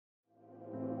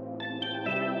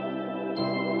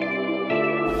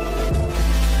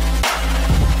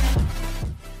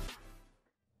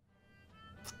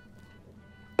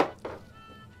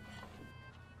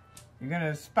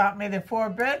gonna spot me the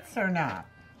 4 bits or not?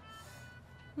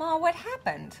 Ma, what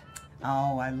happened?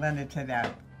 Oh, I lent it to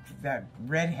that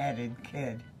red-headed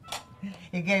kid.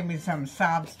 He gave me some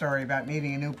sob story about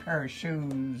needing a new pair of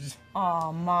shoes.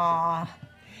 Oh, Ma.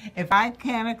 If I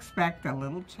can't expect a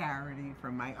little charity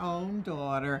from my own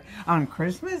daughter on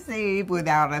Christmas Eve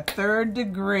without a 3rd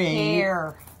degree...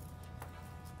 Here.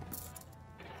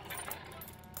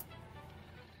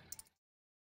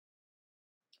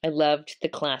 I loved the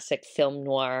classic film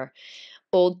noir,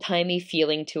 old-timey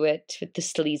feeling to it with the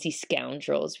sleazy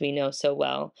scoundrels we know so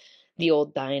well. The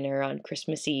old diner on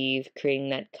Christmas Eve, creating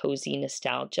that cozy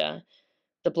nostalgia.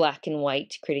 The black and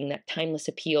white, creating that timeless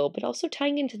appeal, but also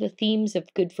tying into the themes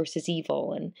of good versus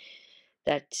evil and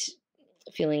that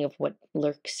feeling of what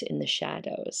lurks in the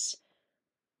shadows.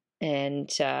 And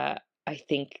I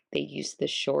think they used the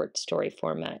short story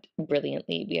format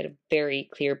brilliantly. We had a very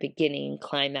clear beginning,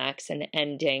 climax, and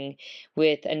ending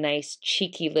with a nice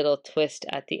cheeky little twist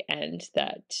at the end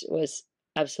that was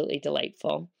absolutely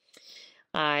delightful.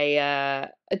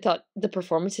 I thought the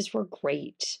performances were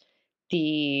great.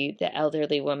 The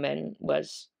elderly woman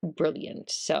was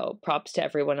brilliant. So props to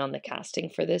everyone on the casting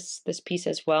for this piece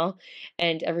as well.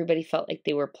 And everybody felt like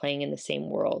they were playing in the same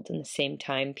world in the same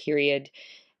time period.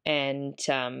 And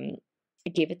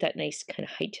it gave it that nice kind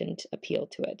of heightened appeal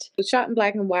to it. It's shot in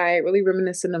black and white, really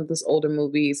reminiscent of those older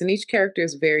movies. And each character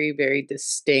is very, very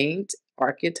distinct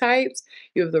archetypes.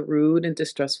 You have the rude and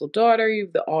distrustful daughter. You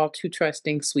have the all too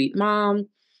trusting, sweet mom.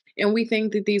 And we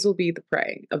think that these will be the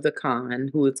prey of the con,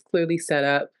 who is clearly set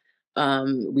up.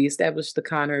 We established the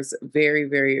con artists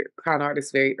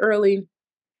very early.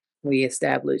 We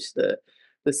established the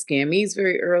scammies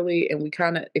very early, and we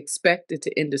kind of expect it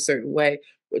to end a certain way,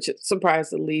 which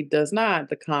surprisingly does not.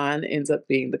 The con ends up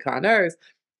being the conners,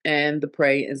 and the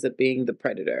prey ends up being the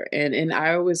predator. And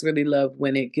I always really love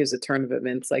when it gives a turn of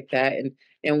events like that,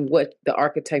 and what the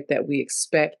archetype that we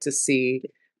expect to see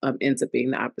ends up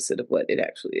being the opposite of what it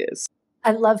actually is.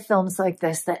 I love films like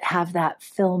this that have that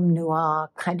film noir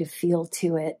kind of feel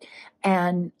to it.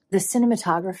 And the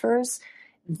cinematographers,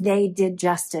 they did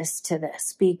justice to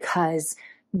this because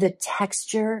the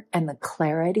texture and the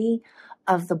clarity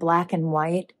of the black and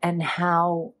white and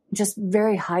how just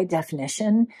very high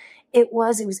definition it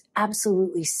was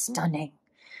absolutely stunning.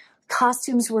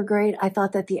 Costumes were great. I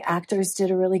thought that the actors did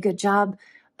a really good job,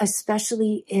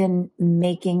 especially in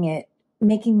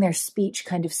making their speech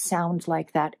kind of sound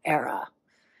like that era,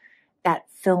 that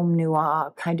film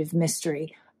noir kind of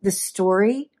mystery. The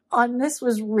story on this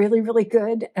was really, really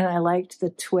good, and I liked the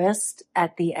twist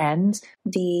at the end.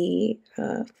 The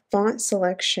font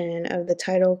selection of the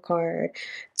title card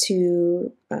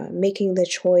to making the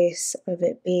choice of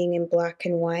it being in black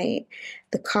and white,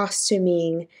 the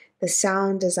costuming, the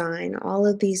sound design, all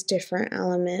of these different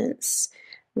elements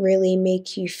really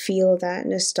make you feel that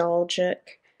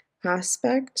nostalgic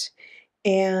aspect.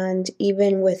 And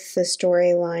even with the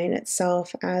storyline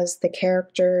itself, as the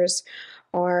characters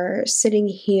are sitting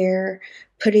here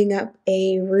putting up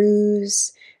a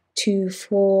ruse to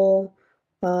fool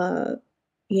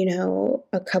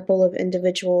a couple of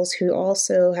individuals who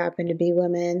also happen to be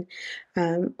women,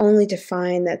 only to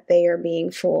find that they are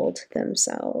being fooled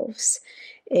themselves.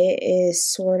 It is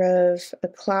sort of a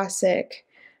classic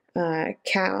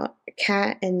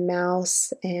cat and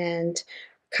mouse, and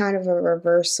kind of a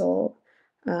reversal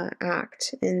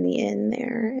act in the end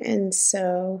there. And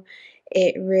so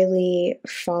it really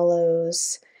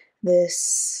follows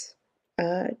this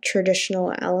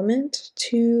traditional element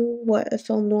to what a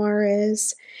film noir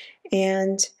is.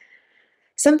 And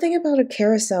something about a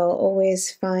carousel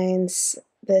always finds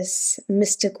this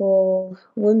mystical,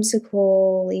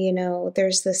 whimsical,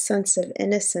 there's this sense of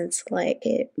innocence. Like,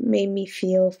 it made me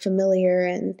feel familiar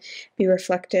and be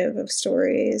reflective of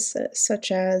stories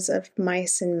such as of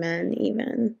mice and men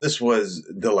even. This was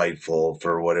delightful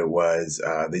for what it was.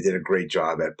 They did a great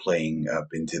job at playing up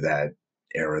into that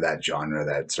era, that genre,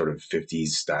 that sort of 50s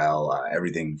style,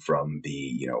 everything from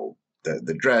the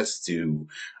dress to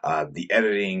the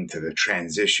editing to the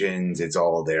transitions. It's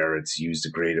all there. It's used to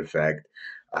great effect.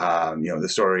 The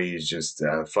story is just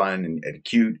fun and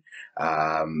cute,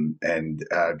 and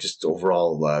just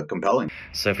overall compelling.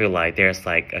 So I feel like there's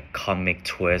like a comic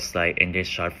twist like in this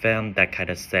short film that kind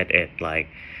of set it like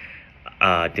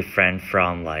different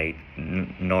from like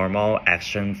normal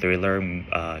action thriller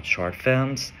short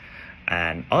films.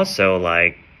 And also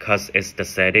like, because it's the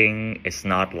setting, it's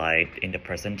not like in the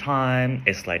present time,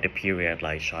 it's like the period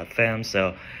like short film.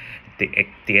 So the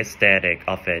aesthetic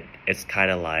of it is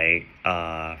kind of like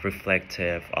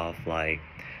reflective of like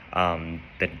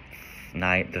the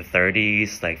the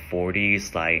 30s, like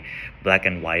 40s, like black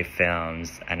and white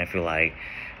films, and I feel like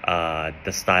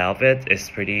the style of it is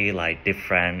pretty like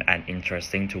different and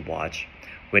interesting to watch,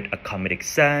 with a comedic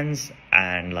sense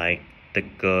and like the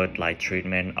good like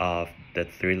treatment of the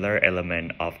thriller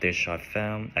element of this short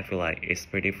film. I feel like it's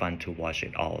pretty fun to watch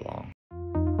it all along.